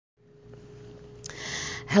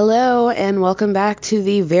Hello, and welcome back to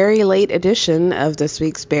the very late edition of this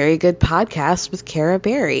week's Very Good Podcast with Kara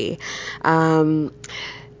Berry. Obviously,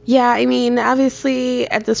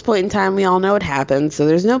 at this point in time, we all know what happened, so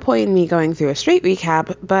there's no point in me going through a straight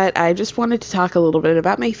recap, but I just wanted to talk a little bit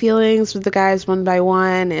about my feelings with the guys one by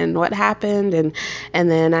one and what happened, and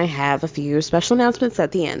then I have a few special announcements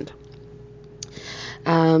at the end.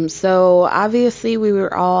 So obviously, we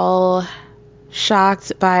were all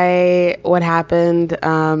shocked by what happened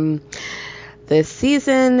this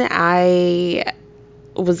season. I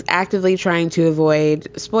was actively trying to avoid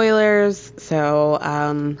spoilers, so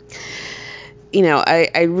I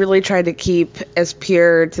really tried to keep as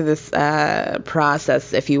pure to this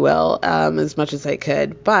process, if you will, as much as I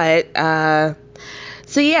could. But I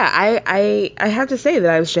have to say that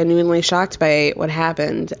I was genuinely shocked by what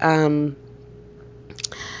happened. I'm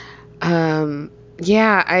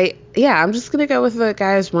just gonna go with the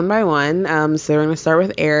guys one by one. So we're gonna start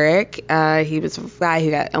with Eric. He was the guy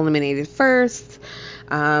who got eliminated first.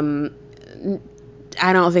 I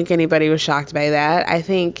don't think anybody was shocked by that. I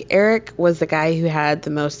think Eric was the guy who had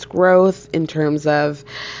the most growth in terms of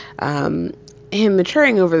him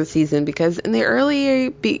maturing over the season, because in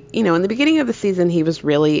the beginning of the season, he was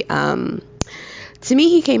really to me,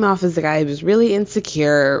 he came off as a guy who was really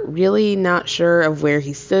insecure, really not sure of where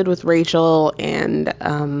he stood with Rachel, and,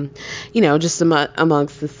 just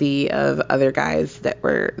amongst the sea of other guys that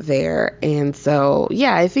were there. And so,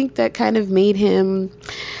 I think that kind of made him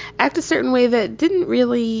act a certain way that didn't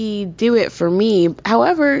really do it for me.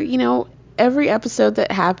 However, every episode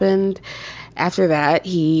that happened after that,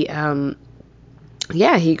 he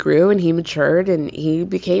grew and he matured and he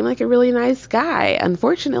became like a really nice guy.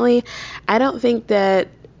 Unfortunately, I don't think that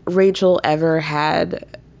Rachel ever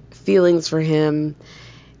had feelings for him,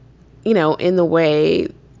 in the way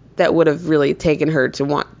that would have really taken her to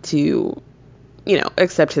want to,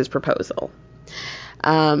 accept his proposal.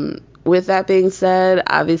 With that being said,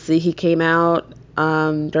 obviously he came out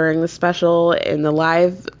during the special in the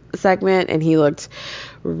live segment and he looked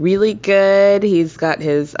really good. He's got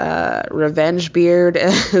his revenge beard,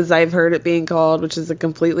 as I've heard it being called, which is a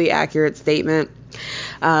completely accurate statement.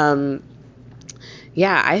 I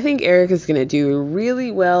think Eric is going to do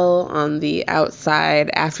really well on the outside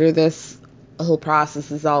after this whole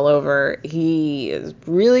process is all over. He is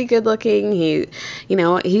really good looking. He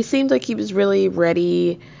seemed like he was really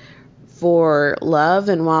ready for love,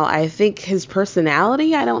 and while I think his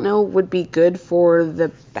personality, I don't know, would be good for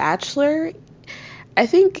The Bachelor, I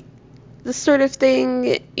think this sort of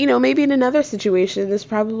thing, maybe in another situation, this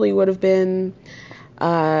probably would have been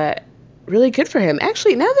really good for him.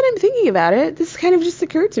 Actually, now that I'm thinking about it, this kind of just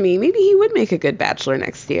occurred to me. Maybe he would make a good Bachelor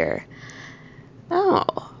next year.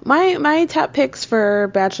 Oh, my top picks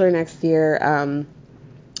for Bachelor next year, or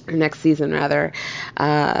next season rather,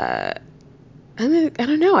 I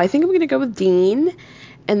don't know. I think I'm going to go with Dean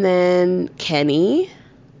and then Kenny.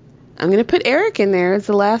 I'm going to put Eric in there as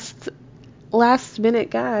the last minute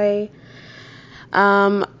guy.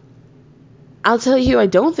 I'll tell you who I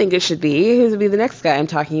don't think it should be, who would be the next guy I'm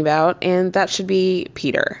talking about, and that should be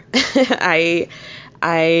Peter. I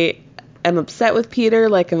am upset with Peter,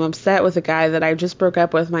 like I'm upset with a guy that I just broke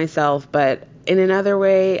up with myself, but in another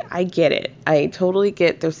way, I get it. I totally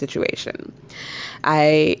get their situation.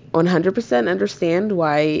 I 100% understand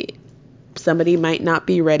why somebody might not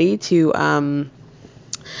be ready to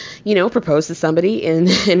propose to somebody in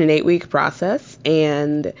an 8-week process.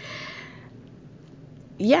 And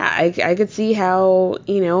I could see how,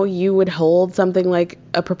 you would hold something like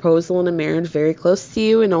a proposal in a marriage very close to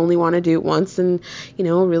you and only want to do it once and,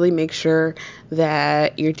 really make sure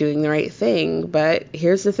that you're doing the right thing. But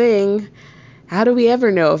here's the thing. How do we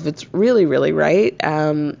ever know if it's really, really right?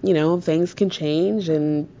 Things can change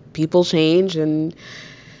and people change, and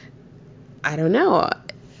I don't know.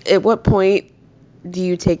 At what point do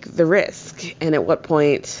you take the risk? And at what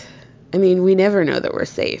point, we never know that we're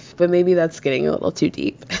safe, but maybe that's getting a little too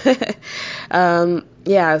deep. So,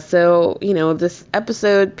 this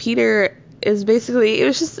episode, Peter is basically, it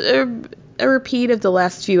was just a repeat of the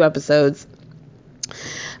last few episodes.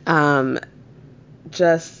 It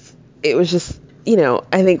was just,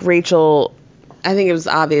 I think it was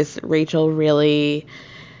obvious Rachel really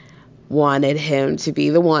wanted him to be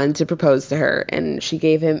the one to propose to her, and she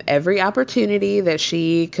gave him every opportunity that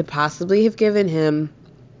she could possibly have given him.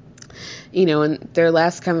 And their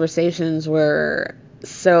last conversations were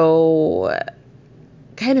so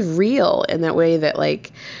kind of real in that way that,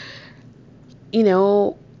 like,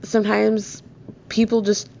 sometimes people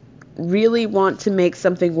just really want to make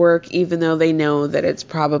something work even though they know that it's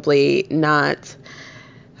probably not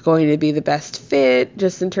going to be the best fit,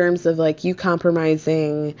 just in terms of like you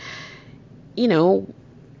compromising, you know,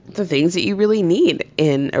 the things that you really need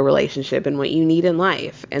in a relationship and what you need in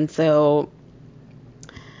life. And so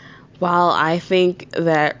while I think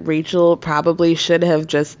that Rachel probably should have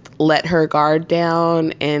just let her guard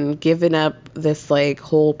down and given up this like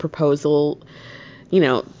whole proposal,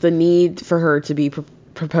 the need for her to be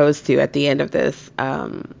proposed to at the end of this, I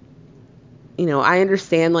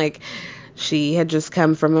understand like she had just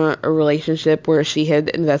come from a relationship where she had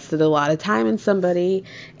invested a lot of time in somebody,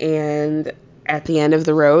 and at the end of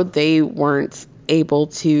the road, they weren't able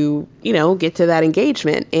to, get to that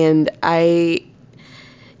engagement. And I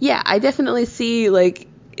definitely see, like,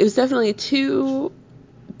 it was definitely two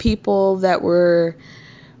people that were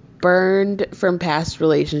burned from past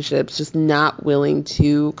relationships, just not willing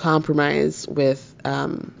to compromise with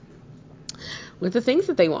the things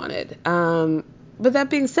that they wanted. But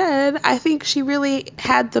that being said, I think she really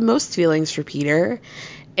had the most feelings for Peter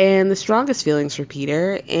and the strongest feelings for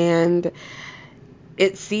Peter. And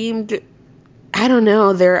it seemed, I don't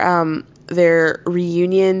know, their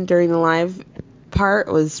reunion during the live part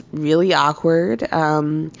was really awkward.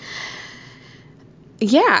 I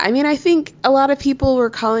think a lot of people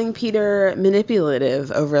were calling Peter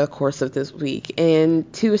manipulative over the course of this week,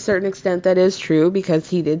 and to a certain extent that is true, because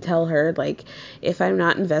he did tell her, like, if I'm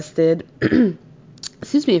not invested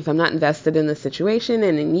if I'm not invested in the situation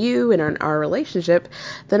and in you and in our relationship,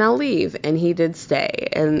 then I'll leave. And he did stay.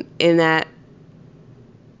 And in that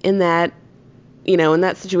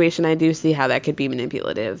situation, I do see how that could be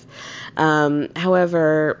manipulative.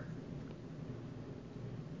 However,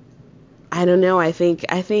 I don't know. I think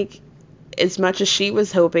as much as she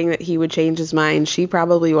was hoping that he would change his mind, she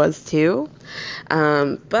probably was too.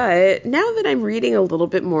 But now that I'm reading a little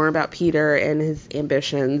bit more about Peter and his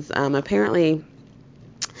ambitions, apparently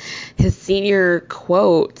his senior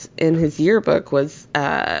quote in his yearbook was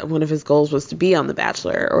one of his goals was to be on The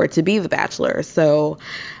Bachelor, or to be the Bachelor. So,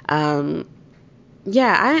 I'm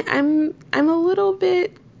a little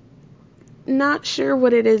bit not sure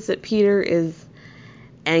what it is that Peter is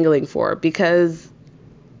angling for, because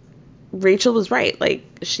Rachel was right. Like,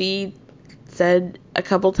 she said a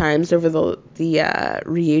couple times over the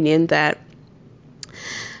reunion that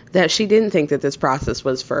she didn't think that this process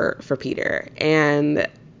was for Peter. And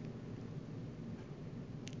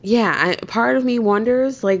part of me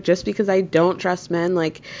wonders, like, just because I don't trust men,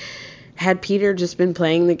 like, had Peter just been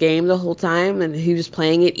playing the game the whole time, and he was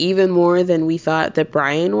playing it even more than we thought that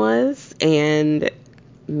Brian was, and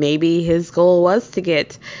maybe his goal was to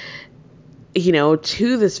get,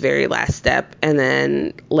 to this very last step and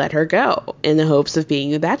then let her go in the hopes of being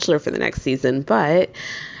the Bachelor for the next season. But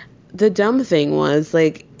the dumb thing was,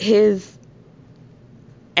 like, his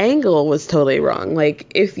angle was totally wrong.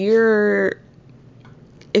 Like, if your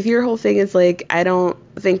whole thing is like, I don't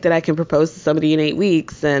think that I can propose to somebody in 8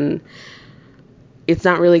 weeks, then it's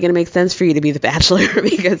not really going to make sense for you to be the Bachelor,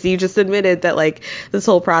 because you just admitted that, like, this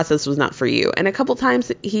whole process was not for you. And a couple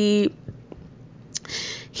times he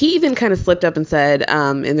even kind of slipped up and said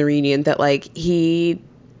in the reunion that, like, he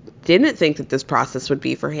didn't think that this process would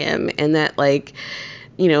be for him, and that, like,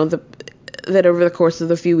 that over the course of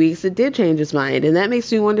the few weeks it did change his mind. And that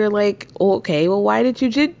makes me wonder, like, okay, well, why did you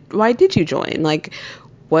join? Like,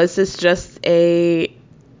 was this just a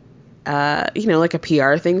like a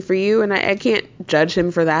PR thing for you? And I can't judge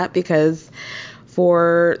him for that, because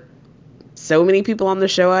for so many people on the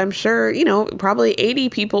show, I'm sure, probably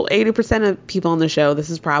 80% of people on the show, this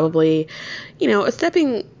is probably, a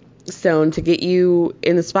stepping stone to get you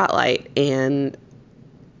in the spotlight and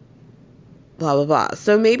blah, blah, blah.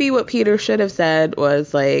 So maybe what Peter should have said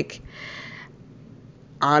was, like,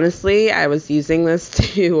 honestly, I was using this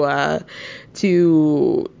to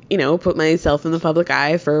put myself in the public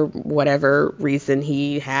eye for whatever reason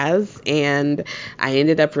he has, and I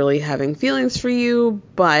ended up really having feelings for you,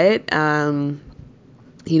 but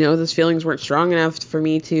those feelings weren't strong enough for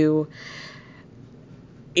me to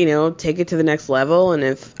take it to the next level. And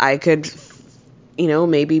if I could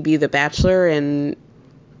maybe be the Bachelor and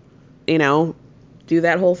do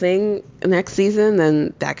that whole thing next season,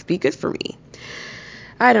 then that could be good for me.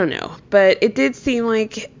 I don't know, but it did seem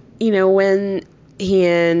like, when he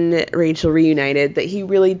and Rachel reunited, that he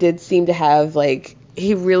really did seem to have, like,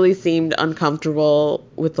 he really seemed uncomfortable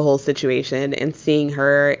with the whole situation and seeing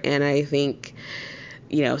her. And I think,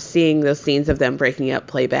 seeing those scenes of them breaking up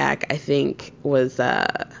playback, I think it was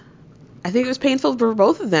painful for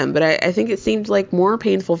both of them, but I think it seemed like more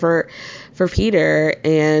painful for Peter.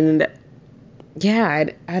 And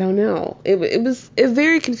I don't know. It was a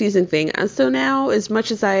very confusing thing. So now, as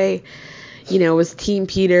much as I, was Team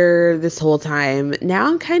Peter this whole time. Now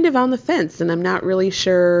I'm kind of on the fence, and I'm not really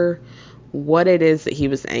sure what it is that he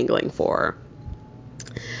was angling for.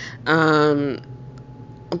 But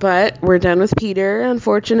we're done with Peter,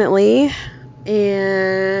 unfortunately,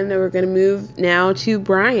 and we're going to move now to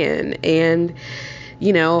Brian. And,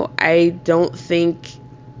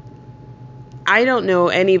 I don't know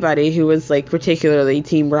anybody who was like particularly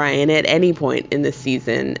Team Brian at any point in this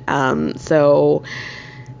season. So,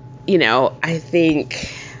 I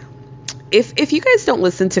think if you guys don't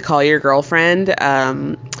listen to Call Your Girlfriend,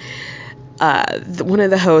 one of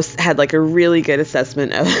the hosts had like a really good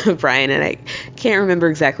assessment of Brian, and I can't remember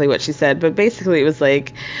exactly what she said, but basically it was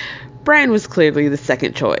like Brian was clearly the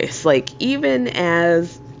second choice. Like, even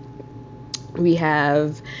as we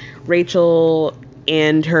have Rachel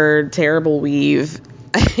and her terrible weave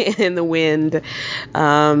in the wind,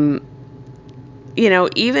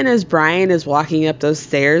 even as Brian is walking up those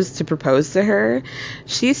stairs to propose to her,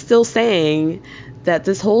 she's still saying that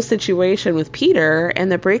this whole situation with Peter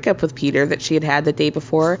and the breakup with Peter that she had the day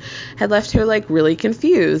before had left her like really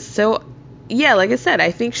confused. So yeah, like I said,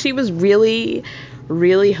 I think she was really,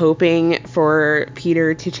 really hoping for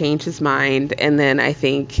Peter to change his mind. And then I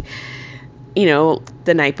think,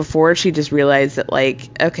 the night before, she just realized that,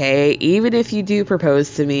 like, okay, even if you do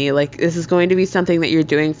propose to me, like, this is going to be something that you're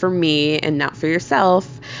doing for me and not for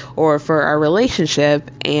yourself or for our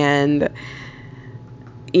relationship. And,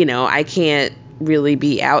 I can't really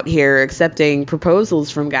be out here accepting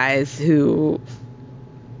proposals from guys who,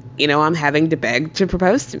 I'm having to beg to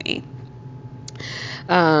propose to me.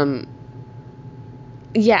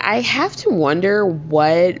 Yeah, I have to wonder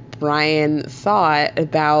what Brian thought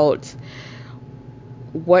about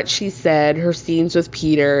what she said, her scenes with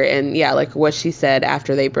Peter, and yeah, like what she said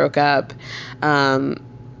after they broke up, about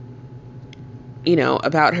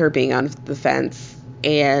her being on the fence.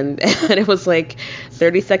 And it was like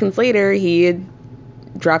 30 seconds later, he had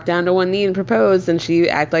dropped down to one knee and proposed, and she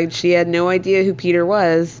acted like she had no idea who Peter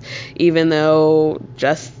was, even though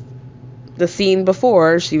just the scene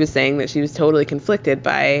before, she was saying that she was totally conflicted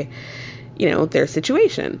by, their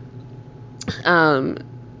situation.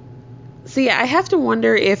 So yeah, I have to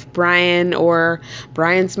wonder if Brian or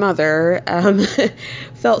Brian's mother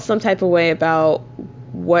felt some type of way about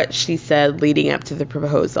what she said leading up to the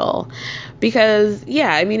proposal, because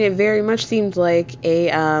yeah, I mean, it very much seemed like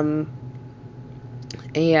a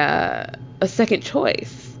second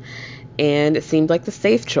choice, and it seemed like the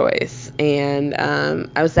safe choice. And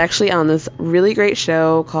I was actually on this really great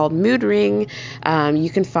show called Mood Ring. You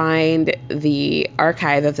can find the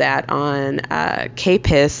archive of that on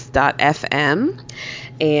kpiss.fm.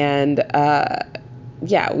 And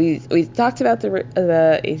yeah, we talked about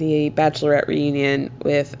the Bachelorette reunion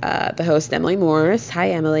with the host Emily Morris.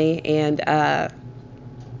 Hi, Emily. And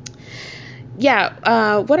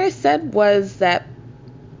what I said was that,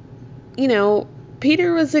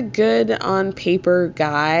 Peter was a good on paper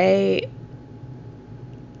guy.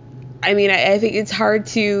 I mean, I think it's hard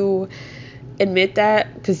to admit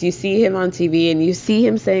that, because you see him on TV and you see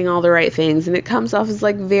him saying all the right things, and it comes off as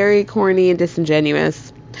like very corny and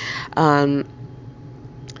disingenuous. And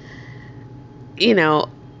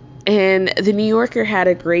the New Yorker had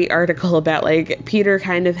a great article about like Peter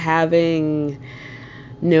kind of having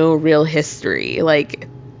no real history. Like,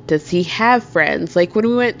 does he have friends? Like, when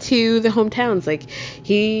we went to the hometowns, like,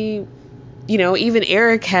 he, even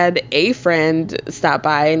Eric had a friend stop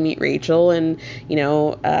by and meet Rachel, and,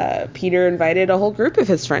 Peter invited a whole group of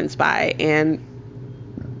his friends by, and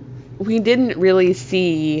we didn't really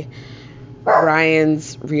see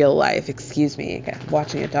Brian's real life. Excuse me, I'm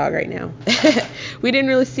watching a dog right now. We didn't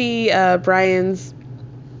really see Brian's,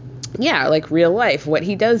 like, real life, what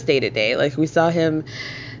he does day to day. Like, we saw him,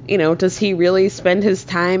 does he really spend his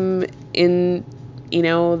time in,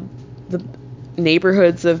 the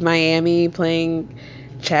neighborhoods of Miami playing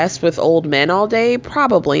chess with old men all day?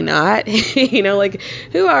 Probably not. Like,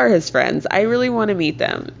 who are his friends? I really want to meet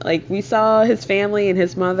them. Like, we saw his family and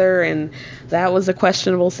his mother, and that was a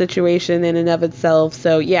questionable situation in and of itself.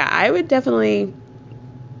 So yeah, I would definitely,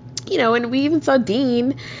 and we even saw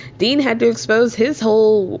Dean had to expose his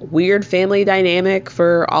whole weird family dynamic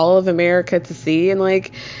for all of America to see. And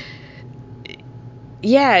like,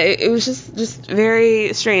 yeah, it was just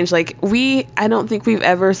very strange. Like, I don't think we've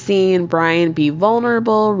ever seen Brian be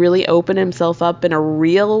vulnerable, really open himself up in a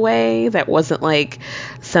real way that wasn't like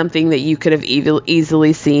something that you could have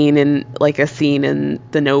easily seen in like a scene in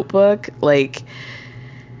The Notebook. Like,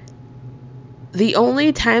 the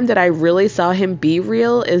only time that I really saw him be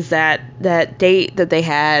real is that date that they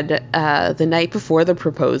had the night before the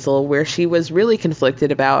proposal, where she was really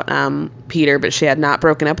conflicted about Peter, but she had not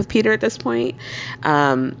broken up with Peter at this point.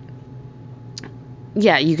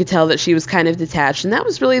 Yeah, you could tell that she was kind of detached, and that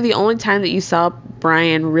was really the only time that you saw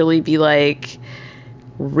Brian really be like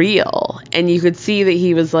real, and you could see that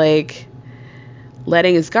he was like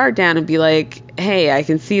letting his guard down and be like, hey, I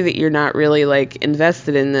can see that you're not really like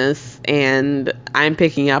invested in this, and I'm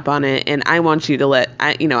picking up on it, and I want you to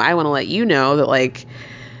I want to let you know that like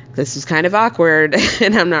this is kind of awkward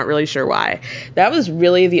and I'm not really sure why. That was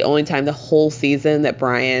really the only time the whole season that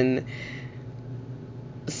Brian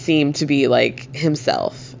seemed to be like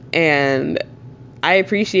himself, and I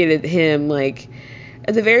appreciated him, like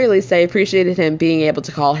at the very least I appreciated him being able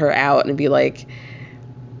to call her out and be like,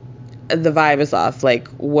 the vibe is off, like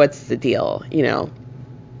what's the deal,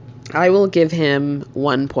 I will give him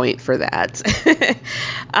 1 point for that.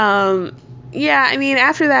 Yeah, I mean,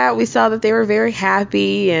 after that we saw that they were very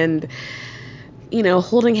happy and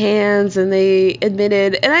holding hands, and they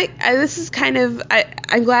admitted, and I this is kind of,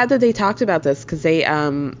 I'm glad that they talked about this, because they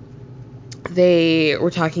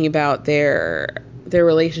were talking about their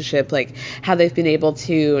relationship, like how they've been able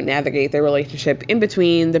to navigate their relationship in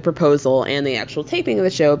between the proposal and the actual taping of the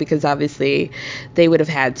show, because obviously they would have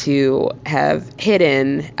had to have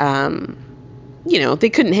hidden, they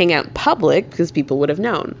couldn't hang out in public because people would have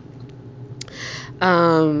known.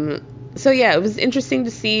 So yeah, it was interesting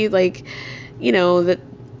to see, like, that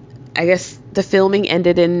I guess the filming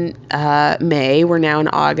ended in May. We're now in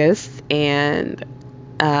August, and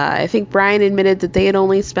I think Brian admitted that they had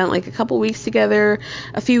only spent like a couple weeks together,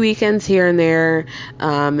 a few weekends here and there.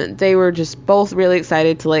 They were just both really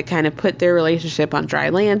excited to like kind of put their relationship on dry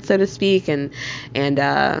land, so to speak, and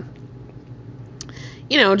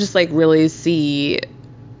just like really see,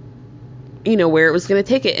 where it was going to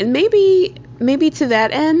take it. And maybe to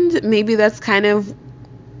that end, maybe that's kind of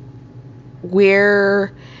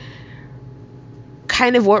where,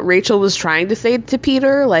 kind of what Rachel was trying to say to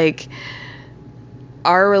Peter, like,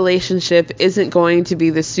 our relationship isn't going to be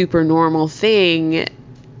the super normal thing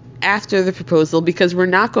after the proposal, because we're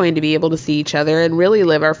not going to be able to see each other and really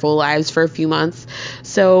live our full lives for a few months.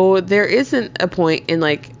 So there isn't a point in,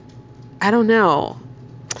 like, I don't know.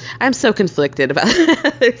 I'm so conflicted about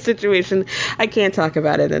this situation. I can't talk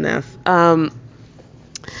about it enough.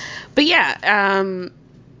 But yeah,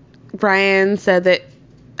 Brian said that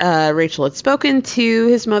Rachel had spoken to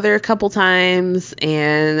his mother a couple times,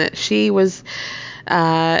 and she was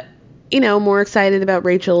more excited about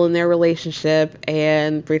Rachel and their relationship.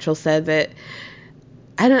 And Rachel said that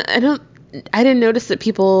I didn't notice that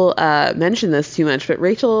people mentioned this too much, but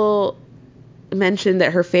Rachel mentioned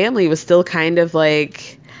that her family was still kind of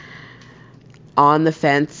like on the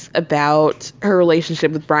fence about her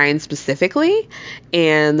relationship with Brian specifically,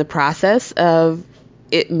 and the process of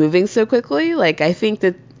it moving so quickly. Like, I think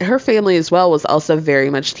that her family as well was also very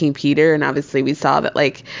much Team Peter, and obviously we saw that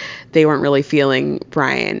like they weren't really feeling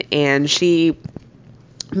Brian. And she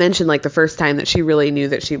mentioned like the first time that she really knew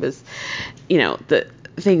that she was, that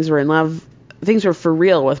things were for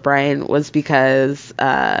real with Brian was because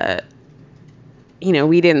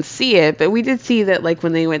we didn't see it, but we did see that like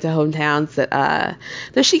when they went to hometowns that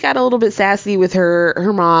she got a little bit sassy with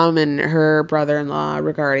her mom and her brother-in-law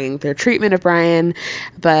regarding their treatment of Brian.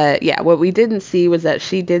 But yeah, what we didn't see was that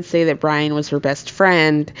she did say that Brian was her best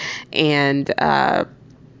friend, and that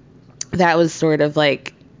was sort of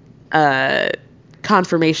like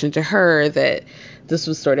confirmation to her that this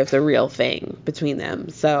was sort of the real thing between them.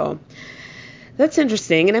 So that's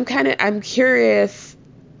interesting, and I'm curious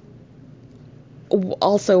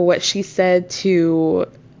also what she said to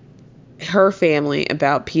her family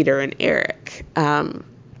about Peter and Eric. So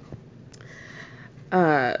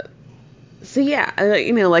yeah,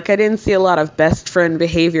 like I didn't see a lot of best friend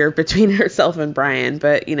behavior between herself and Brian,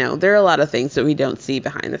 but there are a lot of things that we don't see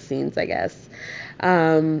behind the scenes, I guess.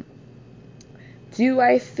 Do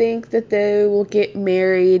I think that they will get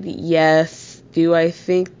married? Yes. Do I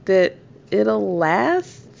think that it'll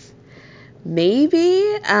last? Maybe.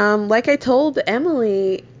 Like I told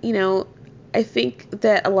Emily, I think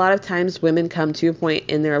that a lot of times women come to a point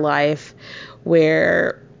in their life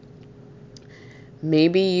where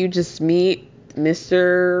maybe you just meet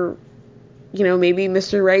Mr. Maybe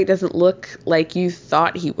Mr. Right doesn't look like you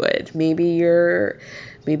thought he would. Maybe your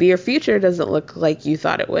future doesn't look like you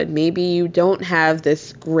thought it would. Maybe you don't have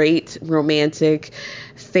this great romantic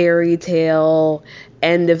fairy tale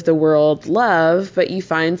end of the world love, but you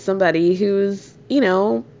find somebody who's,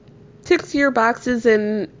 ticks your boxes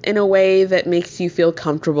in a way that makes you feel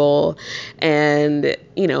comfortable, and,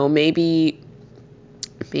 maybe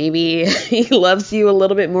Maybe he loves you a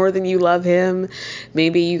little bit more than you love him.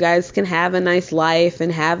 Maybe you guys can have a nice life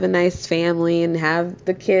and have a nice family and have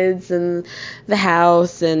the kids and the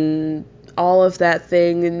house and all of that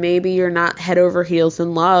thing. And maybe you're not head over heels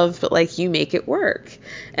in love, but like you make it work.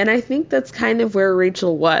 And I think that's kind of where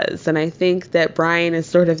Rachel was. And I think that Brian is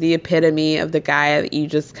sort of the epitome of the guy that you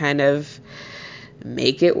just kind of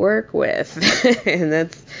make it work with. And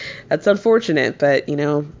that's unfortunate, but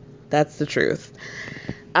that's the truth.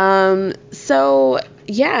 So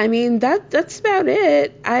yeah, I mean that's about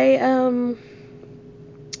it. I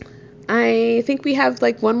think we have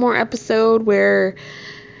like one more episode where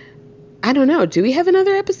I don't know. Do we have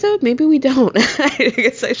another episode? Maybe we don't. I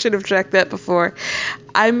guess I should have checked that before.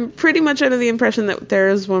 I'm pretty much under the impression that there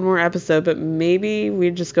is one more episode, but maybe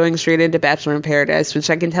we're just going straight into Bachelor in Paradise,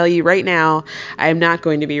 which I can tell you right now, I am not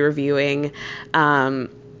going to be reviewing.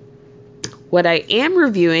 What I am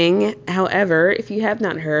reviewing, however, if you have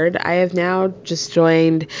not heard, I have now just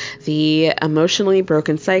joined the Emotionally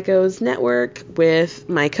Broken Psychos network with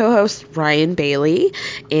my co-host Ryan Bailey,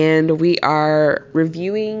 and we are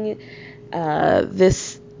reviewing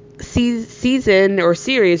this season or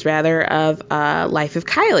series rather of Life of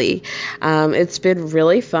Kylie. It's been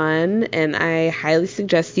really fun, and I highly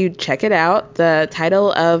suggest you check it out. The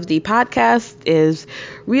title of the podcast is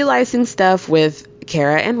Realizing Stuff with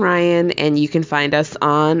Kara and Ryan, and you can find us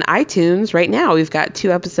on iTunes right now. We've got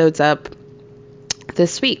 2 episodes up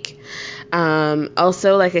this week.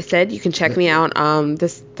 Also, like I said, you can check me out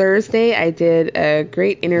this Thursday. I did a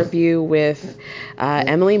great interview with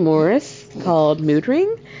Emily Morris called Mood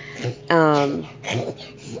Ring.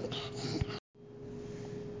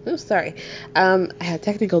 Sorry. I had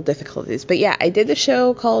technical difficulties. But yeah, I did the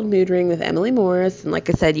show called Mood Ring with Emily Morris. And like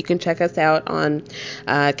I said, you can check us out on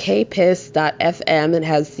kpiss.fm. It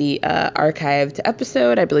has the archived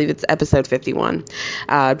episode. I believe it's episode 51.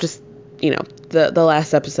 Just, the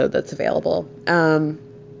last episode that's available.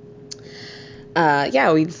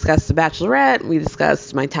 Yeah, we discussed The Bachelorette, we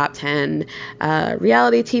discussed my top 10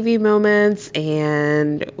 reality TV moments,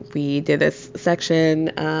 and we did a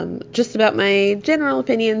section just about my general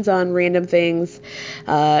opinions on random things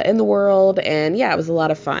in the world, and yeah, it was a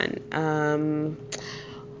lot of fun.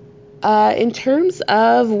 In terms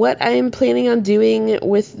of what I am planning on doing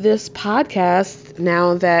with this podcast,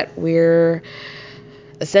 now that we're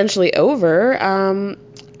essentially over,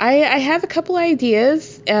 I have a couple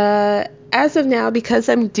ideas. As of now, because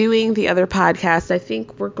I'm doing the other podcast, I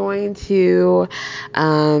think we're going to,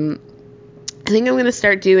 I think I'm going to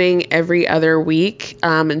start doing every other week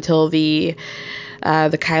until the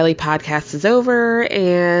Kylie podcast is over.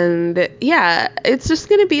 And yeah, it's just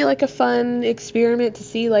going to be like a fun experiment to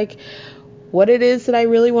see like what it is that I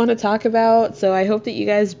really want to talk about. So I hope that you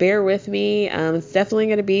guys bear with me. It's definitely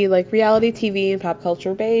going to be like reality TV and pop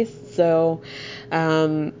culture based. So,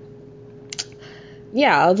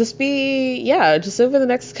 yeah, I'll just be, just over the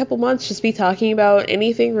next couple months, just be talking about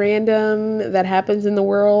anything random that happens in the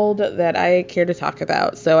world that I care to talk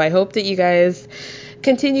about. So I hope that you guys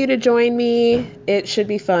continue to join me. It should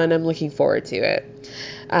be fun. I'm looking forward to it.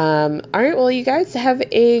 All right, well, you guys have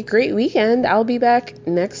a great weekend. I'll be back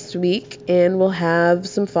next week, and we'll have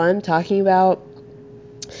some fun talking about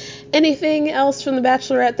anything else from The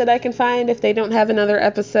Bachelorette that I can find if they don't have another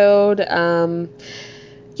episode.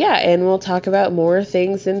 Yeah, and we'll talk about more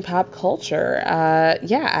things in pop culture.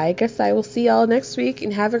 Yeah, I guess I will see y'all next week,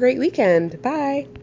 and have a great weekend. Bye.